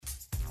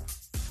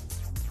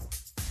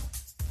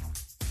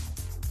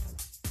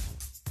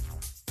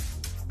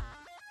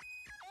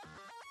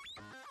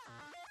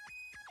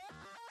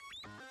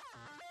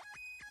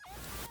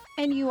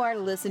And you are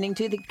listening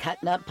to the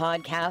Cutting Up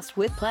Podcast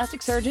with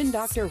plastic surgeon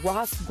Dr.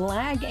 Ross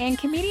Blagg and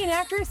comedian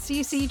actress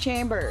CeCe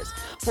Chambers,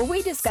 where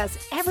we discuss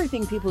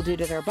everything people do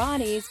to their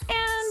bodies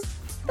and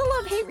the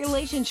love-hate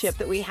relationship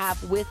that we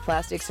have with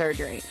plastic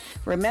surgery.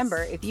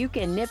 Remember, if you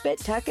can nip it,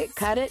 tuck it,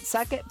 cut it,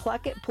 suck it,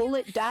 pluck it, pull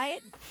it, dye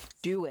it,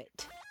 do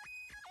it.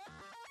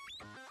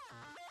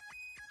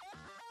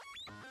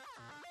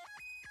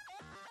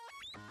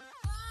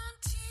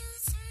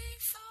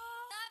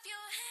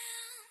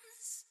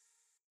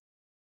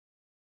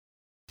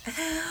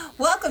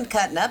 Welcome to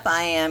Cutting Up.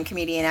 I am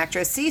comedian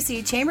actress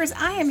CeCe Chambers.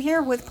 I am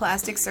here with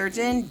plastic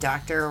surgeon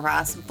Dr.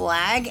 Ross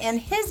Blagg and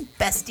his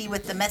bestie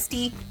with the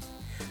mesty,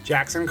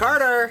 Jackson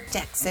Carter.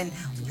 Jackson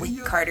Wait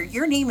Carter.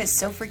 Your name is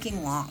so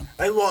freaking long.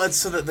 Well, it's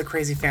so that the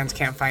crazy fans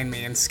can't find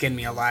me and skin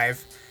me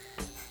alive.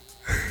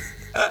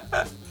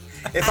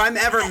 If I'm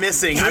ever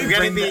missing, I'm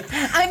going to be...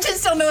 I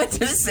just don't know what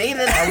to say to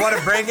that. I want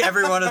to bring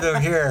every one of them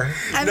here.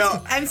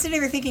 I'm sitting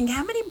there thinking,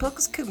 how many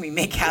books could we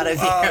make out of you?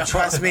 Oh,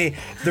 trust me,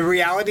 the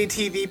reality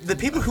TV, the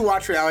people who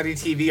watch reality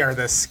TV are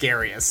the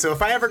scariest. So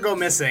if I ever go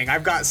missing,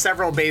 I've got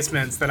several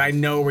basements that I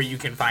know where you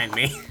can find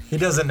me. He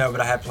doesn't know,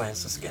 but I have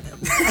plans to skin him.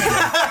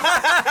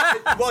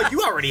 Well,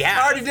 you already have.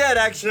 I already did,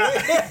 actually.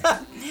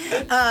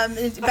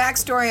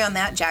 Backstory on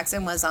that,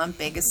 Jackson was on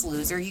Biggest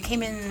Loser. You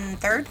came in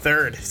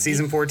third,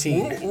 season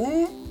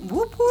 14.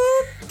 Whoop,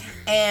 whoop.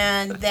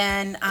 And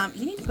then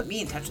you need to put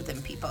me in touch with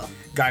them, people.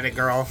 Got it,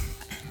 girl.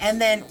 And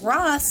then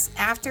Ross,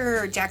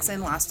 after Jackson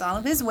lost all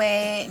of his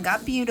weight and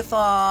got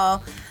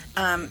beautiful.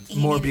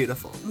 More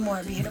beautiful.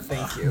 More beautiful.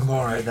 Thank you.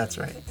 More, that's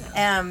right.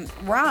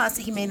 Ross,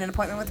 he made an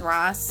appointment with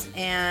Ross,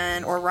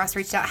 or Ross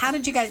reached out. How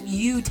did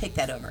you take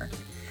that over?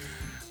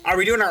 Are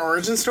we doing our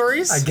origin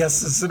stories? I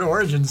guess it's an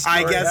origin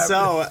story. I guess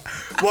so.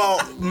 Well,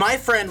 my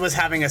friend was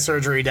having a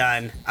surgery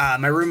done,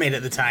 my roommate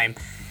at the time,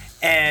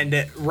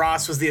 and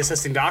Ross was the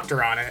assistant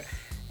doctor on it.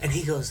 And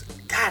he goes,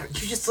 God,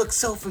 you just look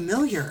so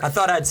familiar. I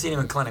thought I'd seen him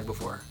in clinic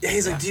before. Yeah,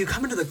 he's like, do you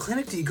come into the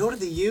clinic? Do you go to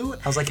the U?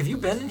 I was like, have you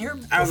been in here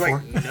before? I was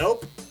like,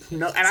 nope.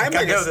 No, and I'm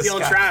like a steel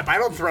trap. I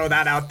don't throw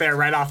that out there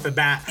right off the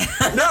bat.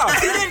 No,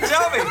 he didn't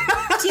tell me.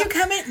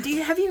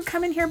 Have you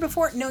come in here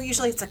before? No,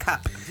 usually it's a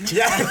cup.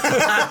 Yeah.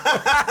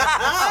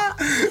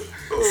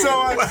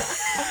 So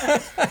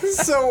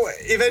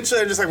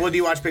eventually I'm just like, well, do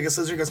you watch Biggest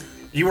Loser? He goes,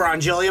 you were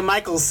on Jillian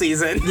Michaels'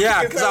 season.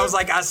 Yeah, because I was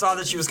like, I saw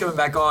that she was coming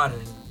back on,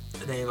 and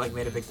they like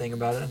made a big thing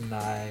about it, and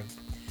I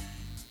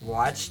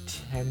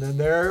watched, and then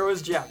there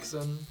was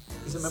Jackson.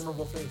 He's a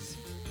memorable face.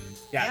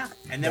 Yeah.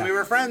 And then we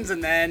were friends,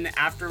 and then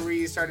after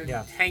we started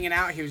hanging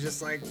out, he was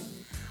just like,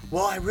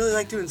 well, I really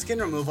like doing skin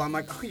removal. I'm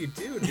like, oh, you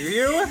do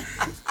you?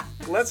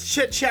 Let's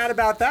chit-chat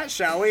about that,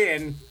 shall we?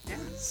 And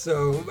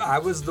so I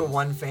was the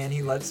one fan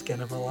he let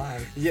skin him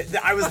alive. Yeah,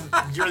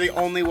 you're the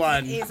only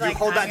one. He's you like,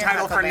 hold that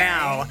title for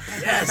now.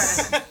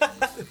 Yes.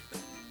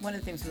 One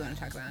of the things we want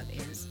to talk about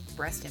is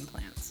breast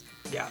implants.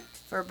 Yeah.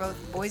 For both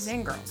boys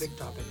and girls. Big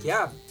topic.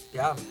 Yeah.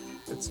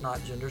 It's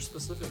not gender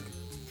specific.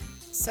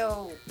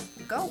 So,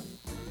 go.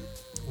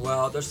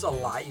 Well, there's a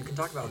lot you can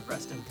talk about with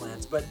breast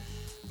implants, but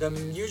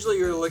usually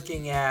you're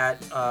looking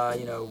at,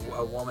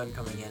 a woman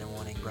coming in and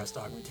wanting breast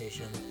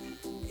augmentation,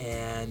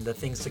 and the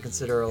things to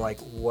consider are like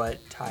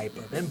what type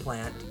of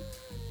implant.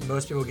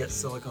 Most people get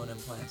silicone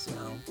implants,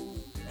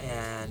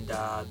 and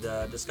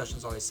the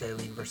discussions always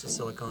saline versus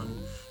silicone.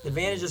 The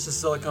advantages to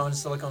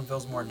silicone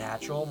feels more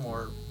natural,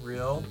 more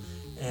real,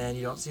 and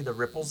you don't see the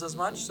ripples as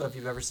much. So if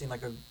you've ever seen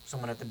like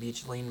someone at the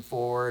beach lean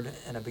forward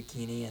in a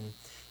bikini and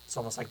it's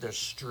almost like there's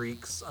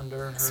streaks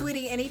under her.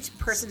 Sweetie, and each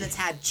person that's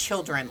had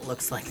children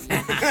looks like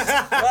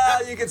that.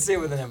 Well, you can see it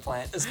with an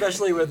implant,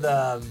 especially with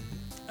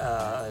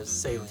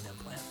saline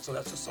implant. So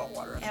that's just salt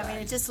water. I mean,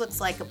 it just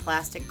looks like a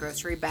plastic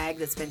grocery bag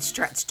that's been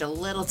stretched a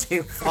little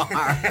too far.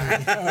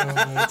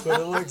 That's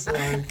what it looks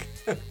like.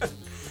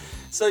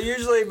 So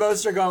usually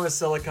most are going with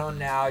silicone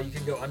now. You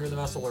can go under the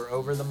muscle or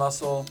over the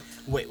muscle.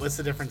 Wait, what's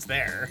the difference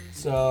there?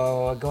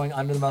 So going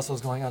under the muscle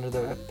is going under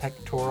the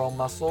pectoral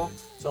muscle.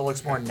 So it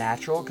looks more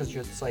natural because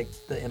it's like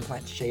the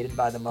implant shaded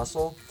by the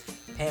muscle.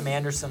 Pam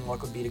Anderson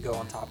look would be to go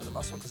on top of the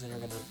muscle because then you're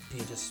going to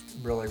be just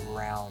really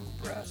round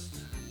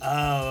breasts.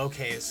 Oh,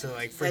 okay. So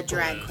like for the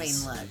drag queen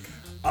look.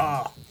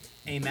 Oh,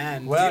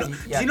 amen. Well,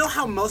 do you know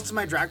how most of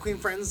my drag queen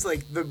friends,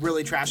 like the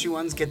really trashy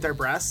ones, get their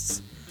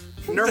breasts?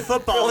 Nerf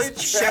football. Really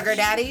Sugar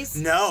daddies?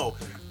 No.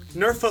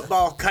 Nerf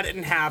football, cut it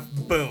in half,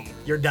 boom,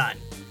 you're done.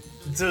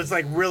 So it's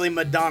like really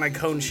Madonna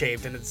cone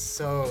shaped, and it's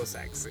so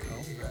sexy.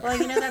 Well,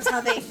 that's how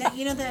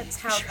that's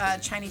how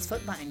Chinese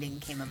foot binding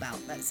came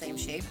about. That same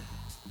shape.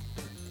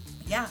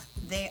 Yeah,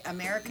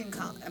 American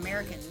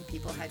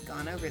people had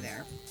gone over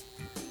there,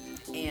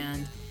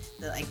 and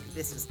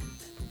this is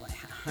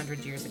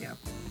 100 years ago,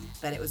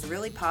 but it was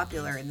really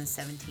popular in the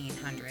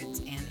 1700s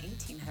and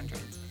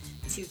 1800s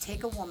to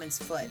take a woman's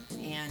foot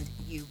and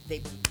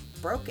they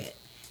broke it,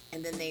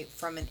 and then they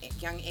from a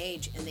young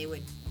age, and they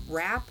would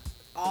wrap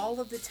all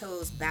of the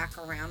toes back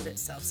around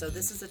itself. So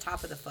this is the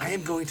top of the foot. I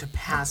am going to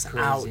pass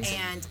out.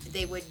 And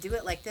they would do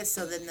it like this,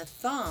 so then the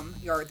thumb,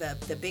 or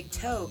the big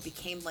toe,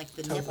 became like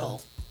the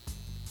nipple.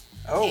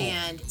 Oh.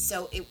 And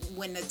so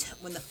when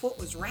the foot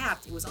was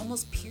wrapped, it was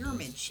almost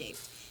pyramid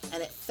shaped,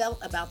 and it felt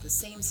about the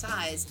same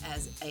size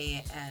as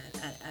a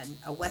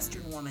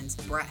Western woman's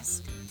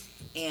breast.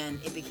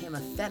 And it became a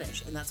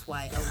fetish, and that's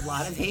why a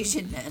lot of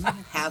Asian men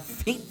have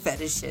feet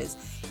fetishes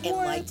and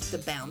liked the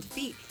bound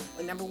feet.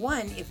 Well, number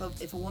one, if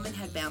a woman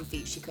had bound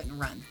feet, she couldn't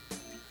run.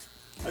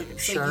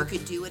 So you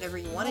could do whatever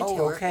you wanted to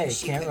her. Okay. And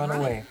she Can't couldn't run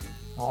away.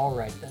 All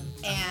right then.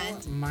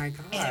 And my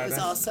God. And it was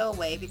also a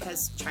way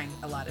because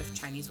a lot of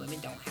Chinese women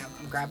don't have.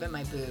 I'm grabbing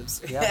my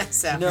boobs. Yeah.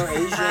 So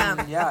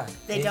Asian. Yeah.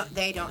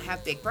 They don't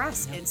have big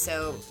breasts, and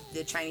so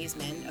the Chinese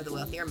men, or the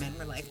wealthier men,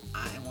 were like,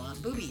 I want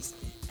boobies.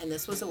 And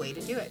this was a way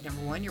to do it.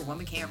 Number one, your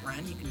woman can't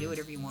run. You can do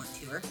whatever you want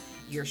to her.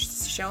 You're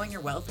showing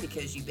your wealth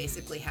because you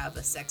basically have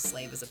a sex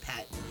slave as a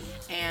pet.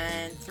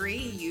 And three,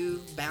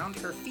 you bound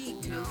her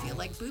feet to feel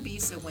like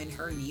boobies, so when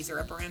her knees are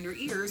up around her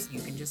ears,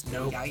 you can just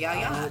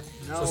yeah.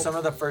 So some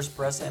of the first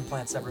breast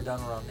implants ever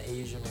done were on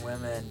Asian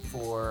women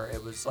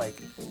it was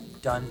like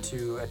done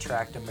to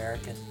attract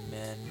American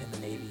men in the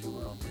Navy who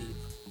were on leave.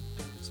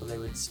 So they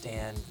would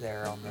stand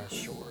there on the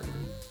shore.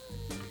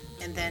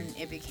 And then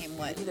it became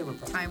what? Maybe they were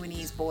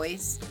Taiwanese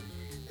boys.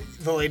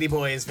 The lady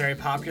boy is very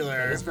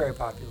popular. It's very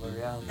popular,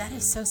 yeah. That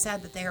is so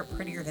sad that they are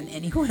prettier than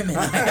any women.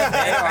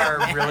 They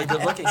are really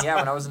good looking. Yeah,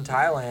 when I was in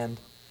Thailand,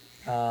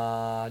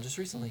 just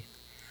recently,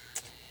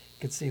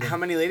 could see them. How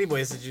many lady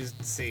boys did you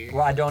see?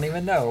 Well, I don't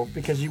even know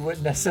because you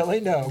wouldn't necessarily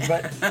know,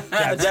 but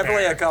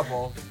definitely a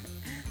couple.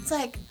 It's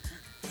like,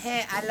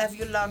 hey, I love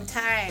you long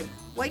time.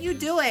 What you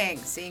doing?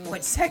 Seeing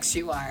which sex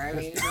you are. I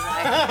mean,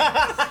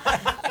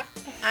 like,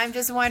 I'm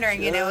just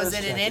wondering, is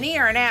it an innie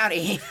or an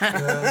outie?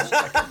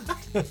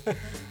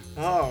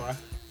 Oh.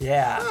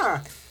 Yeah. Huh.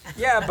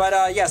 Yeah,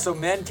 but so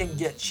men can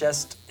get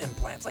chest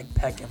implants, like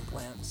pec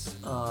implants,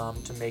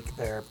 to make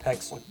their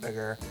pecs look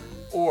bigger,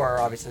 or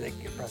obviously they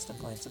can get breast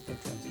implants if they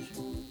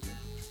transition.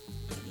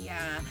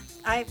 Yeah.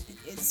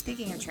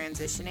 Speaking of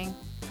transitioning,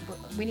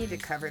 we need to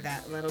cover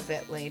that a little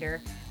bit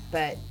later.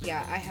 But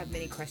yeah, I have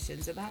many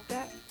questions about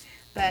that.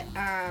 But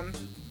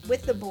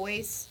with the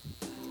boys,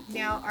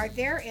 now, are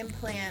their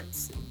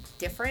implants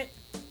different?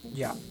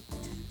 Yeah.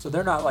 So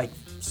they're not like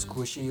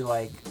squishy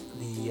like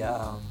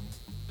the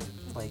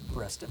like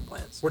breast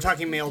implants. We're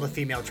talking male to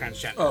female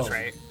transgenders,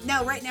 right?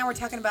 No, right now we're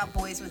talking about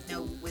boys with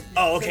no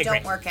okay, that don't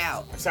great. work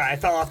out. Sorry, I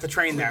fell off the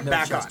train there. No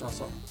Back chest on.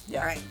 muscle.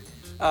 Yeah. Right.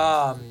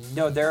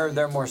 No,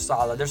 they're more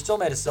solid. They're still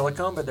made of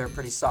silicone, but they're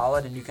pretty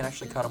solid, and you can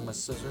actually cut them with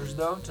scissors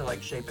though to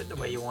like shape it the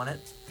way you want it.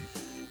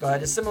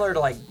 But it's similar to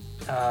like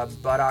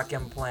buttock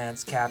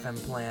implants, calf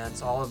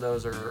implants. All of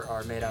those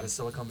are made out of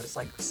silicone, but it's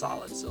like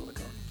solid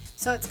silicone.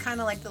 So it's kind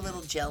of like the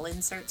little gel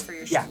inserts for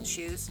your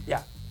shoes.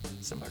 Yeah,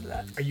 similar to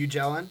that. Are you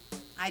gelling?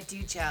 I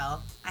do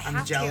gel. I'm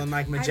gelling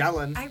like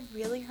Magellan. I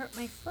really hurt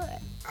my foot.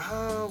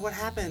 Oh, what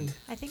happened?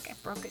 I think I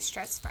broke a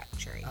stress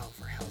fracture. Oh,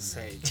 for hell's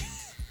sake.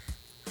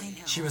 I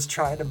know. She was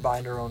trying to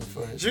bind her own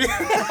foot.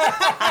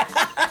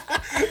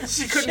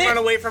 She couldn't run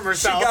away from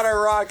herself. She got a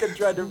rock and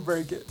tried to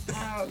break it.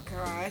 Oh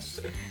gosh.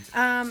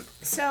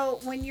 So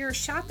when you're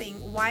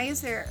shopping, why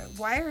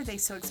are they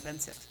so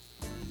expensive?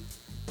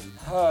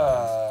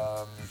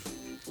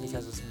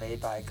 Because it's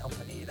made by a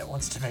company that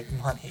wants to make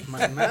money.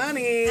 My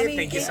money. I mean,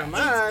 Thank you so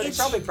much. They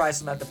probably price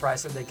them at the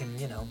price that they can,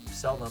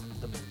 sell them.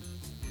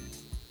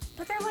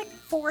 But they're like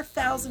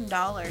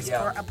 $4,000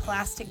 for a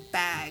plastic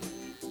bag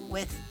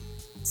with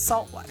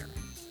salt water.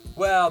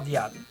 Well,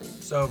 yeah.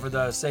 So for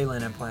the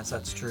saline implants,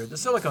 that's true. The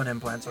silicone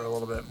implants are a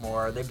little bit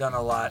more. They've done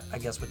a lot, I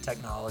guess, with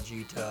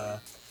technology to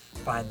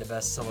find the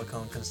best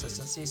silicone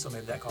consistency. So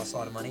maybe that costs a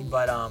lot of money.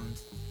 But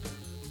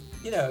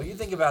you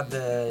think about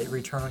the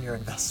return on your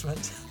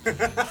investment.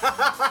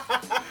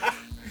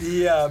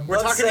 Yeah,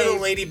 we're talking to the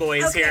lady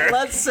boys here.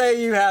 Let's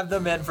say you have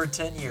them in for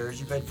 10 years.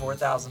 You paid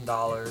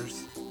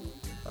 $4,000.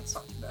 That's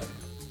not too bad.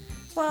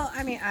 Well,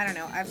 I mean, I don't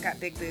know. I've got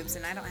big boobs,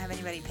 and I don't have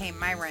anybody paying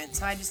my rent,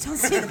 so I just don't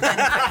see the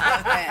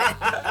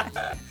benefit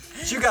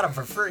of it. You got them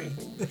for free.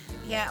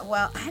 Yeah,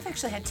 well, I've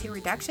actually had 2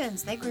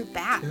 reductions. They grew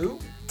back. 2?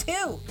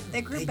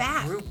 They grew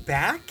back. Grew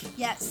back?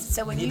 Yes.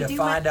 So when you need to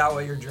find out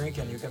what you're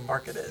drinking, you can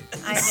market it.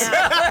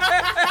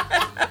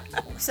 I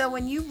know. So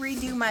when you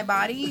redo my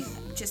body,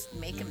 just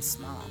make them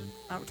small.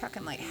 Oh, we're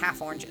talking like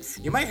half oranges.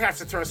 You might have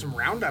to throw some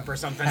Roundup or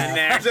something in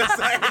there. Just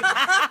like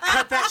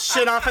cut that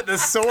shit off at the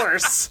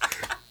source.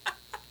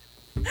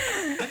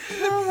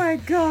 Oh my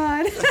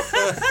God.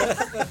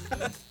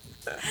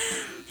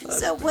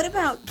 So what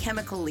about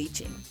chemical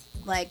leaching?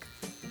 Like,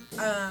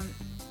 I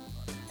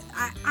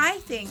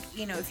think,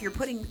 if you're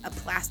putting a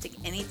plastic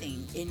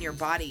anything in your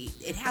body,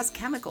 it has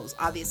chemicals.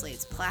 Obviously,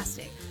 it's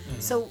plastic. Mm-hmm.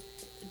 So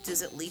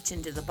does it leach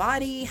into the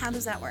body? How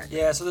does that work?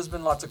 Yeah, so there's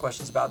been lots of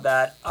questions about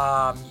that.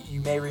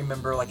 You may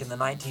remember, like in the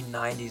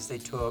 1990s, they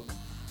took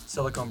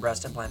silicone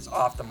breast implants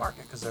off the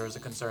market because there was a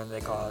concern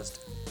they caused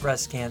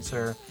breast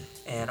cancer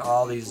and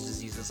all these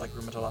diseases like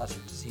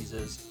rheumatologic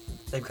diseases.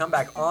 They've come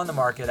back on the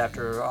market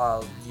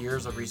after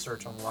years of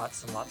research on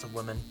lots and lots of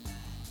women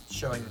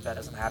showing that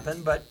doesn't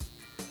happen. But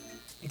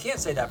You can't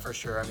say that for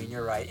sure. I mean,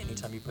 you're right.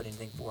 Anytime you put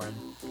anything foreign,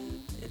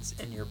 it's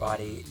in your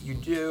body. You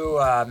do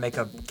make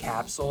a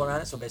capsule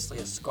around it, so basically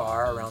a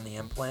scar around the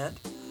implant.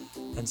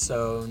 And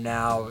so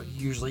now,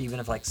 usually, even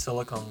if like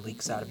silicone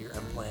leaks out of your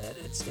implant,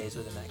 it stays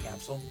within that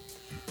capsule.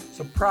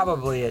 So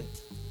probably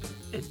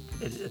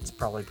it's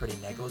probably pretty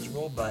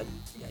negligible, but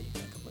yeah, you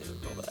can't completely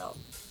rule it out.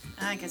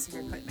 I guess if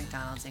you're putting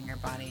McDonald's in your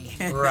body.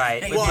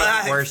 Right.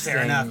 Well, worse fair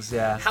things, enough.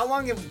 yeah. How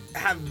long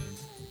have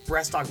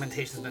breast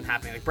augmentations been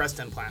happening, like breast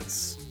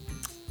implants?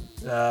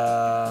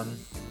 I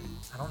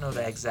don't know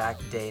the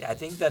exact date. I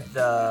think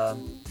that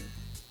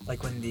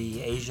like when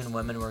the Asian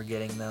women were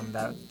getting them,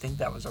 I think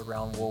that was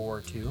around World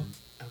War II.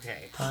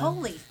 Okay.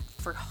 Holy.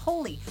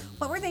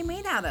 What were they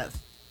made out of?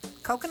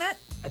 Coconut?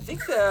 I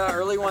think the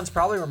early ones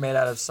probably were made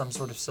out of some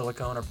sort of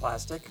silicone or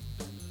plastic,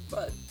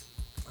 but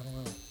I don't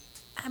know.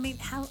 I mean,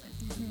 how...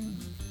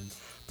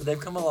 But they've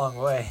come a long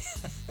way.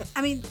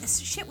 I mean, this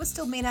shit was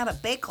still made out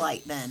of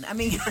Bakelite then. I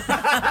mean...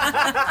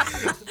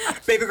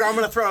 Baby girl, I'm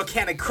going to throw a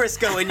can of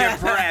Crisco in your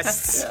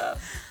breasts. Yeah.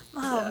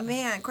 Oh,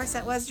 man. Of course,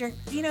 that was during...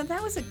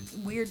 that was a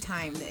weird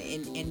time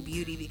in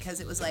beauty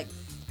because it was like...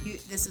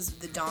 this is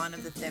the dawn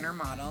of the thinner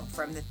model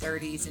from the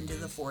 30s into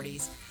the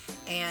 40s.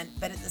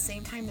 But at the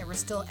same time, there were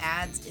still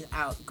ads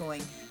out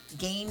going,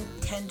 gain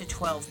 10 to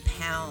 12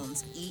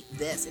 pounds, eat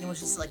this. And it was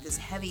just like this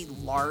heavy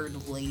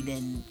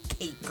lard-laden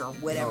cake or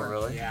whatever. Oh,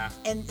 really? Yeah.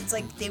 And it's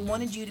like they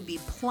wanted you to be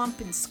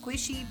plump and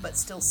squishy, but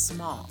still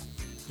small.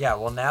 Yeah,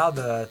 well now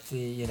the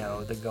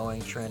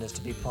going trend is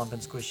to be plump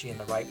and squishy in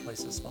the right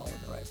places, small in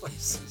the right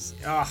places.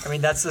 Ugh. I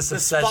mean, that's this The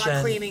obsession.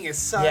 spot cleaning is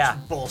such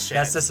bullshit.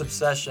 That's this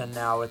obsession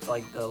now with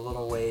like the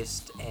little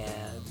waist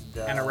and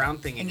a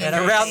round thing in your and a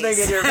your round face.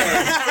 thing in your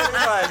face. Pretty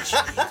much.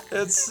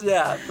 It's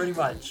pretty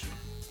much.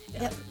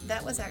 Yep,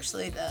 that was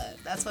actually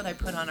that's what I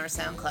put on our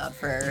SoundCloud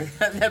for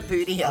the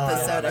booty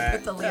episode. I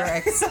put the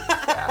lyrics.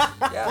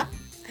 Yeah.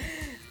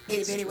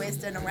 Itty bitty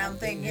waist and a round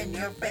thing in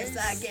your face,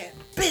 I get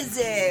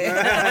busy.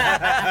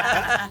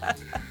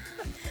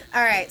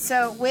 All right,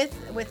 so with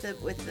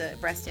the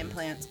breast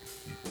implants,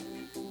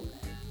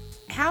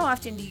 how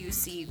often do you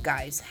see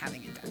guys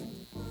having it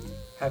done?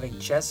 Having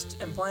chest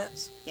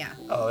implants? Yeah.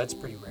 Oh, it's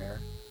pretty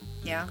rare.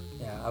 Yeah.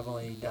 Yeah, I've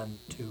only done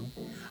 2.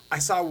 I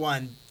saw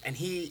one, and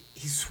he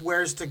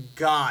swears to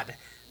God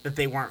that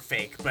they weren't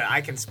fake, but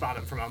I can spot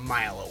him from a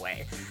mile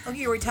away.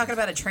 Okay, are we talking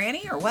about a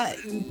tranny or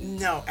what?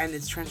 No, and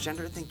it's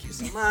transgender. Thank you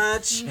so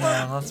much.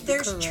 Yeah, let's be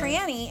There's correct.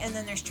 tranny and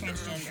then there's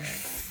transgender.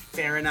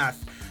 Fair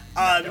enough.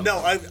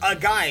 No, a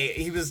guy,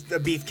 he was a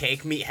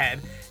beefcake,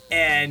 meathead,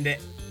 and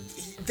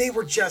they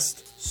were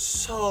just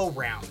so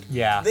round.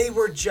 Yeah. They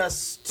were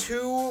just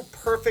 2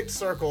 perfect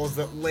circles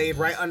that laid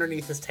right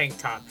underneath his tank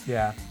top.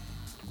 Yeah.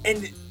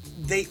 And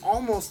they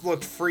almost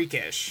looked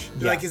freakish.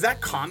 Yeah. Like, is that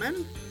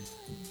common?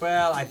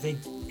 Well, I think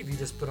if you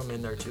just put them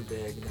in there too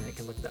big, then it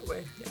can look that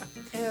way. Yeah.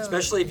 Ew.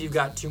 Especially if you've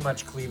got too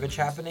much cleavage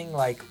happening,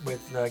 like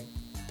with the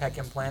pec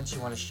implants, you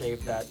want to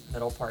shave that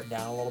middle part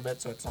down a little bit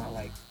so it's not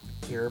like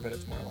here, but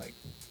it's more like.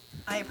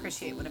 I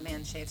appreciate when a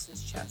man shaves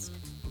his chest.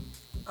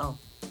 Oh.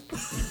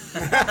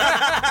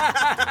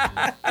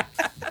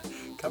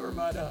 Cover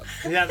mine up.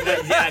 Yeah,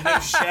 no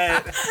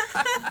shit.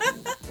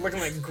 Looking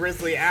like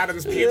Grizzly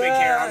Adams pubic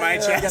hair on my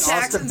chest.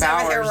 Austin Jackson's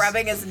over here Powers.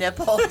 rubbing his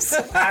nipples.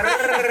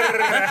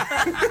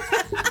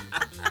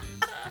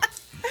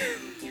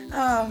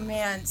 Oh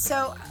man.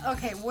 So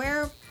okay,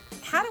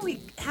 how do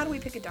we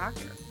pick a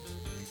doctor?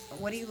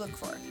 What do you look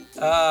for?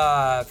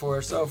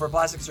 For a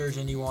plastic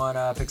surgeon, you want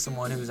to pick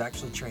someone who's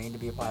actually trained to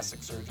be a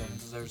plastic surgeon.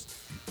 Because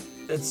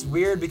it's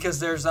weird because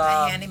there's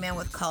A handyman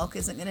with caulk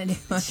isn't gonna do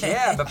it.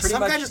 yeah, but pretty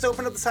Some much guy just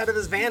opened up the side of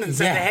his van and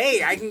said, Yeah.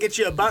 "Hey, I can get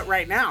you a butt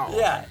right now."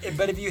 yeah.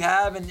 But if you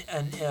have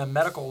a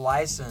medical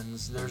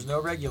license, there's no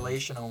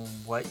regulation on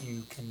what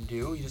you can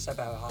do. You just have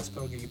to have a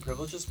hospital give you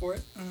privileges for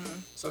it. Mm-hmm.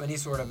 So any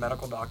sort of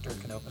medical doctor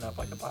can open up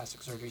like a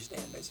plastic surgery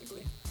stand,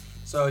 basically.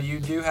 So you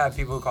do have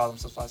people who call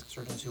themselves plastic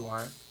surgeons who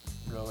aren't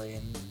really,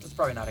 and it's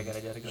probably not a good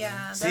idea to go.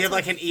 Yeah. So you have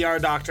like an ER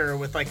doctor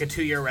with like a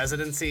 2-year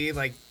residency,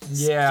 like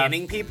Yeah.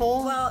 skinning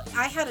people. Well,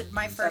 I had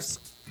my first.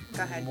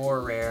 Go ahead.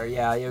 More rare,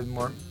 yeah. It would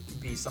more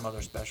be some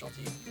other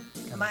specialty.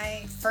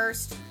 My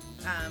first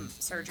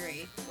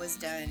surgery was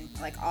done.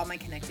 Like all my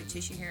connective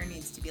tissue here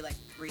needs to be like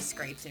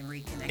re-scraped and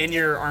reconnected. In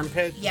your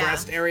armpit, Yeah.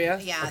 breast area.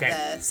 Yeah, Okay.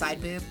 the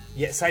side boob.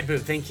 Yeah, side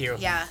boob. Thank you.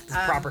 Yeah, It's the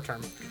proper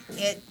term.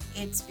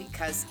 It's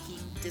because he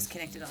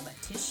disconnected all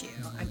that tissue.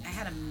 I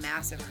had a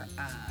massive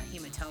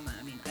hematoma.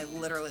 I mean, I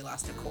literally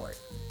lost a cord.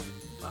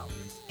 Wow.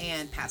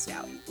 And passed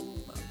out.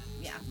 Well,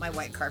 yeah, my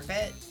white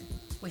carpet.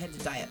 We had to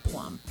dye it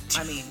plum.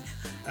 I mean,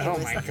 it Oh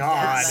was my that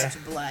God.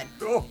 much blood.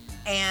 Oh.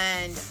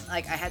 And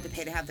like I had to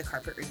pay to have the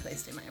carpet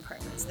replaced in my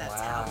apartment. So that's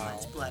how Wow.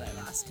 much blood I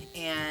lost.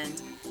 And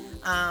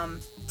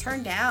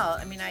turned out,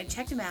 I mean, I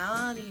checked him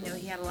out. You know,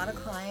 he had a lot of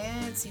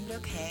clients, seemed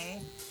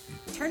okay.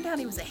 Turned out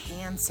he was a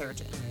hand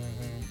surgeon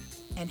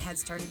and had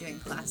started doing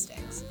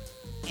plastics,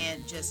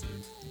 and just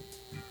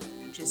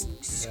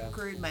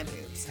screwed my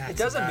boobs. It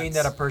doesn't mean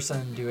that a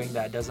person doing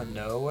that doesn't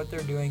know what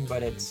they're doing,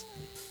 but it's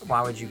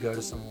why would you go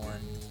to someone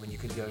when you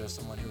could go to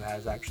someone who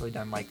has actually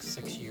done like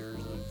 6 years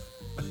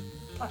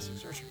of plastic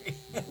surgery.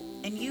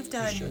 And you've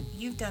done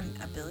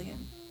a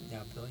billion.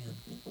 Yeah, a billion.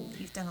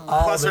 You've done a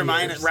lot. Plus or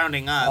minus,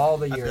 rounding up. All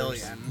the a years.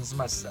 billion. This is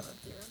my 7th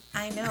year.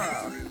 I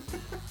know.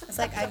 It's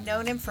like I've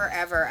known him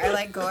forever. I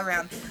like go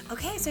around.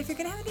 Okay, so if you're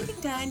gonna have anything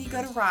done, you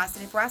go to Ross,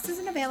 and if Ross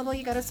isn't available,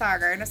 you go to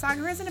Sagar, and if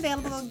Sagar isn't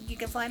available, you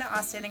can fly to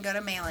Austin and go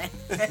to Malin.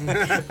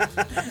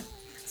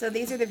 So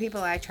these are the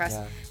people I trust.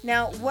 Yeah.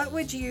 Now, what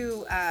would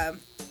you?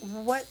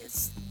 What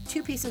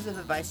 2 pieces of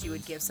advice you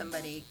would give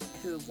somebody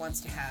who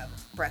wants to have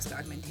breast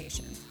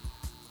augmentation?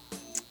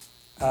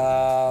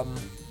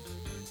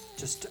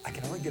 Just I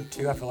can only give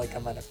 2. I feel like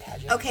I'm at a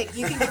pageant. Okay,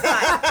 you can give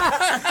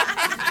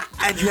 5.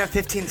 And you have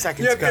 15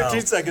 seconds You to have go.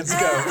 15 seconds to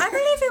go. I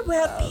believe in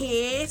world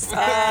peace,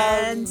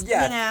 and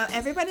yeah.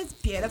 everybody's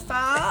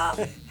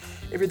beautiful.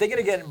 If you're thinking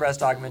of getting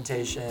breast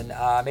augmentation,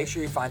 make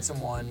sure you find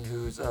someone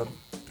who's a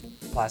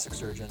plastic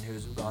surgeon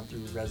who's gone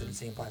through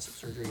residency in plastic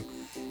surgery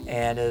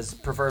and is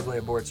preferably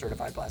a board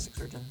certified plastic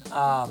surgeon.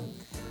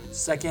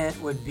 Second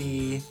would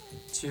be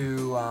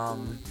to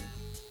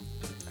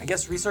I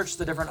guess research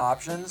the different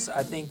options.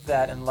 I think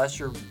that unless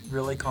you're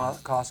really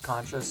cost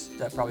conscious,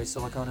 that probably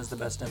silicone is the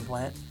best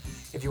implant.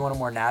 If you want a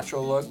more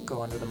natural look,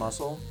 go under the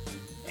muscle.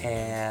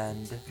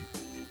 And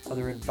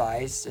other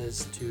advice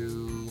is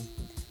to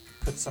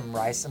put some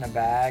rice in a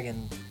bag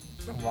and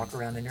walk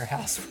around in your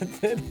house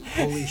with it.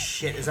 Holy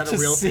shit, is that a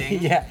Just real see-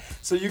 thing? Yeah.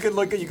 So you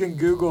can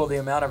Google the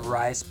amount of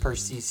rice per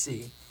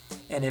cc.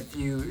 And if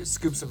you,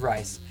 scoops of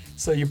rice.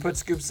 So you put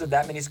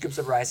that many scoops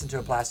of rice into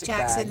a plastic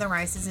Jackson, bag. the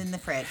rice is in the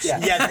fridge. Yeah.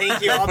 Yeah,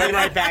 thank you. I'll be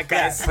right back,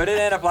 Yeah, guys. put it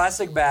in a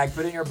plastic bag,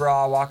 put it in your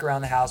bra, walk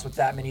around the house with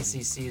that many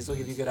cc's. It'll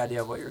give you a good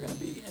idea of what you're going to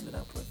be ending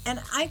up with.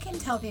 And I can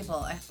tell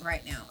people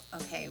right now,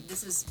 okay,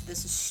 this is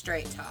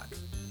straight talk.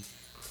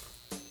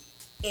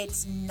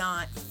 It's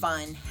not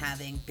fun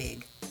having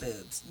big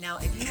boobs. Now,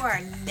 if you are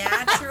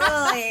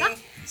naturally,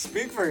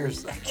 Speak for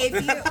yourself.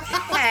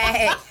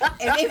 hey,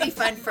 it may be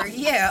fun for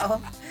you.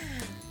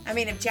 I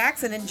mean, if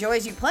Jackson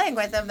enjoys you playing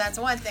with him, that's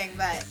one thing,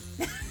 but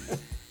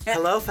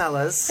Hello,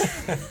 fellas.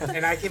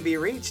 And I can be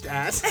reached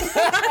at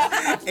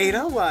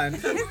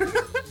 801.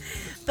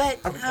 But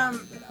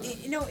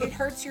it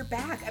hurts your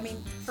back. I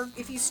mean,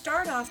 if you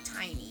start off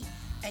tiny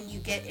and you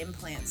get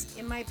implants,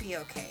 it might be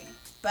okay.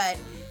 But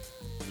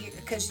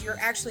because you're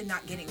actually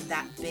not getting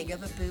that big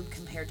of a boob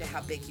compared to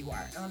how big you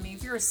are. I mean,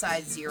 if you're a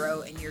size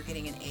 0 and you're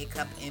getting an A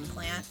cup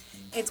implant,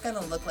 it's going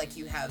to look like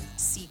you have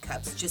C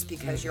cups just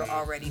because you're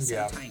already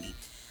so tiny.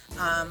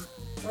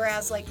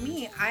 Whereas like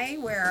me, I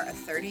wear a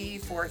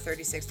 34,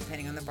 36,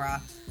 depending on the bra,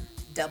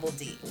 double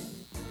D.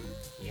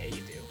 Yeah,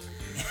 you do.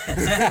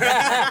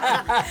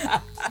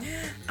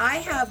 I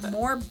have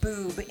more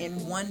boob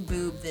in one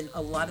boob than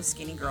a lot of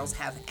skinny girls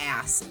have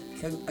ass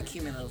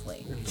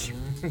accumulatively.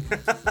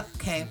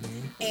 Okay,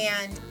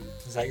 and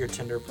Is that your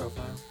Tinder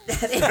profile?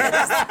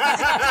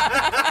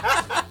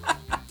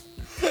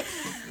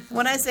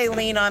 when I say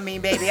lean on me,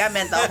 baby, I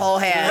meant the whole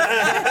head.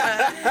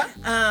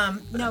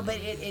 No, but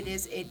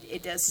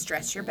it does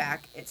stress your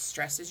back. It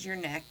stresses your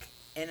neck,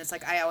 and it's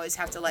like I always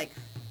have to like.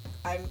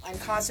 I'm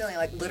constantly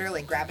like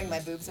literally grabbing my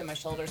boobs and my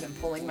shoulders and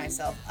pulling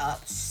myself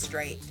up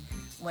straight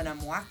when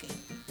I'm walking,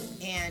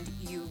 and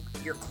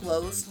your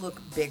clothes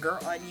look bigger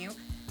on you.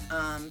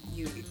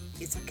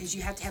 It's because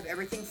you have to have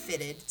everything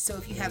fitted. So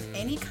if you have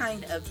any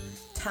kind of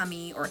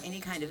tummy or any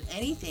kind of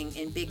anything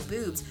in big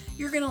boobs,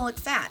 you're gonna look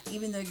fat,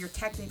 even though you're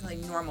technically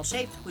normal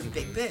shaped with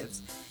big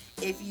boobs.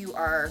 If you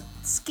are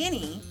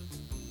skinny,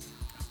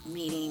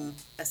 meaning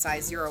a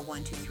size 0,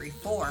 1, 2, 3,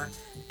 4,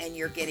 and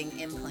you're getting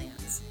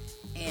implants,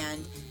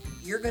 and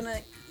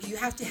you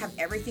have to have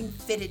everything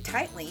fitted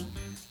tightly,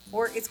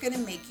 or it's gonna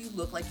make you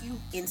look like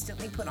you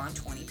instantly put on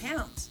 20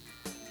 pounds.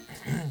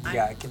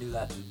 Yeah, I can do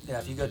that. Yeah,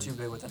 if you go too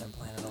big with an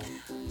implant, it'll...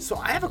 So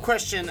I have a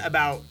question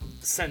about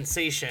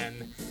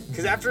sensation,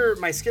 because after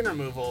my skin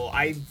removal,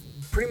 I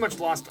pretty much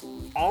lost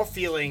all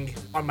feeling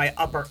on my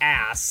upper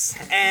ass,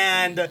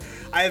 and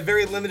I have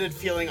very limited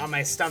feeling on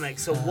my stomach.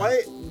 So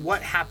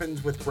what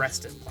happens with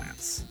breast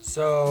implants?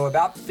 So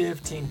about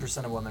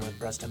 15% of women with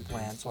breast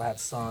implants will have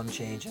some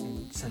change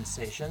in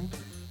sensation.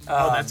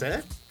 That's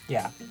it?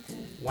 Yeah.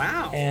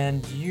 Wow.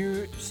 And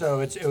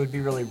it would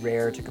be really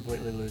rare to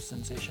completely lose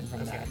sensation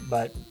from that.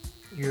 But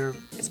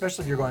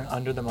especially if you're going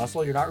under the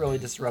muscle, you're not really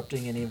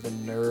disrupting any of the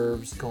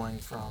nerves going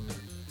from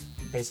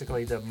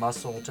basically the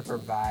muscle to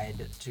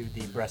provide to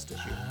the breast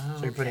tissue.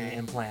 So you're putting the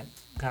implant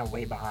kind of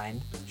way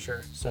behind.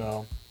 Sure.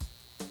 So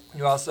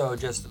you also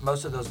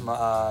most of those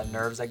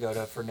nerves that go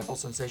for nipple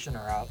sensation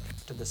are out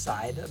to the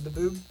side of the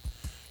boob.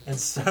 And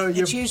so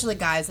it's usually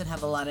guys that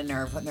have a lot of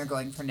nerve when they're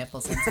going for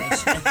nipple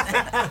sensation.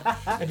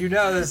 And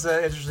this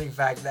interesting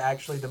fact that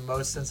actually the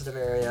most sensitive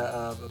area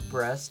of a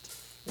breast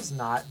is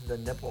not the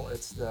nipple,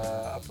 it's the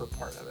upper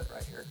part of it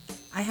right here.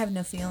 I have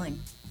no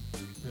feeling.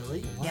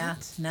 Really? What? Yeah,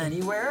 none.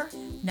 Anywhere?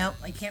 Nope,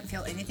 I can't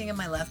feel anything in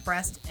my left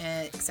breast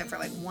except for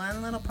like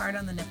one little part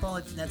on the nipple.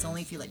 That's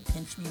only if you like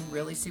pinch me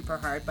really super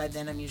hard. By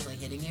then I'm usually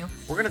hitting you.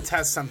 We're going to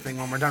test something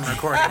when we're done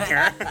recording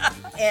here.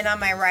 And on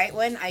my right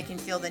one, I can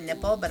feel the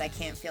nipple, but I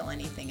can't feel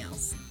anything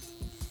else.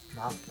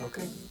 Wow,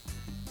 okay.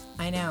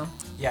 I know.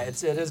 Yeah,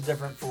 it is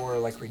different for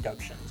like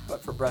reductions,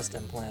 but for breast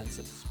implants,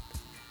 it's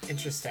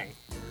Interesting.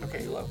 Okay.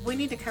 pretty low. We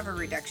need to cover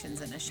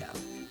reductions in a show.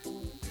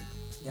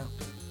 Yeah.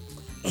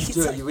 It's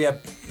Dude, like- we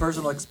have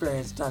personal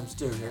experience times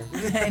 2 here.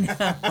 I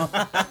know.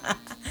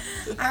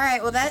 All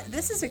right. Well,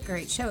 this is a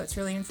great show. It's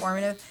really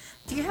informative.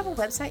 Do you have a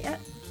website yet?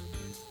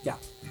 Yeah.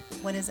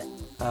 What is it?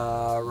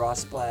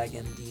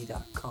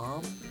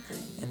 rossblagmd.com,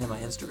 and then my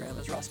Instagram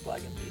is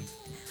rossblagmd.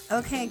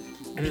 Okay.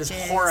 And it is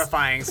bitches.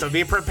 horrifying, so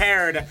be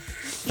prepared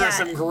for Yeah.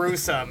 some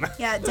gruesome.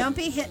 Yeah, don't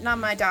be hitting on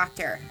my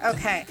doctor.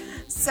 Okay.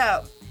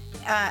 So,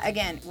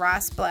 again,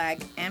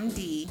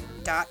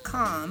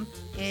 rossblagmd.com.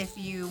 If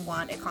you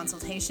want a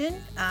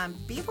consultation,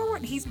 be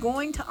forward. He's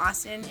going to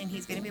Austin, and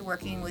he's going to be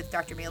working with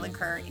Dr. Malin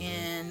Kerr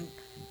in,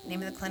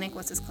 name of the clinic,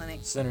 what's his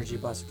clinic? Synergy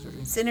Plastic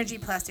Surgery.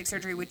 Synergy Plastic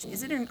Surgery, which,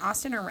 is it in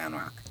Austin or Round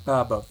Rock?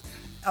 Both.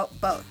 Oh,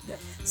 both. Yeah.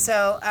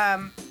 So,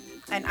 and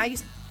I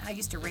used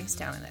to race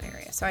down in that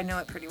area, so I know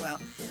it pretty well.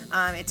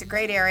 It's a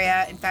great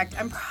area. In fact,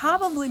 I'm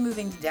probably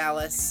moving to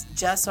Dallas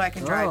just so I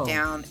can drive Oh.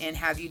 down and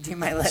have you do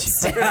my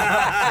lips.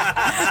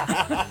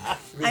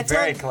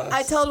 Very close.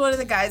 I told one of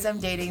the guys I'm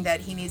dating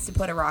that he needs to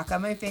put a rock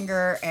on my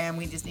finger, and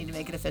we just need to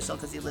make it official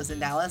because he lives in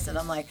Dallas. And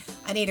I'm like,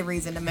 I need a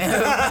reason to move.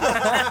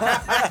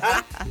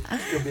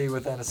 You'll be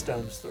within a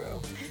stone's throw.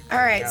 All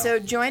right, Yeah. so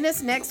join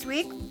us next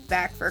week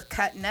back for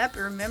Cutting Up.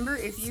 Remember,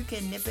 if you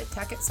can nip it,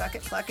 tuck it, suck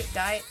it, pluck it,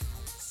 diet,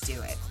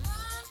 do it.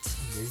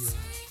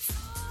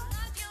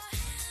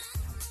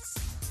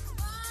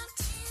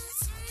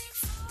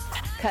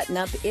 Cutting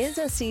Up is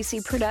a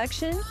CC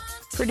production,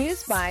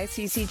 produced by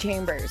CC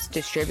Chambers,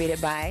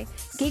 distributed by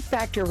Geek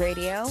Factor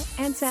Radio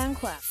and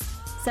SoundCloud.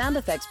 Sound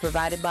effects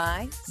provided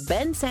by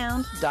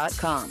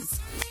bensound.com.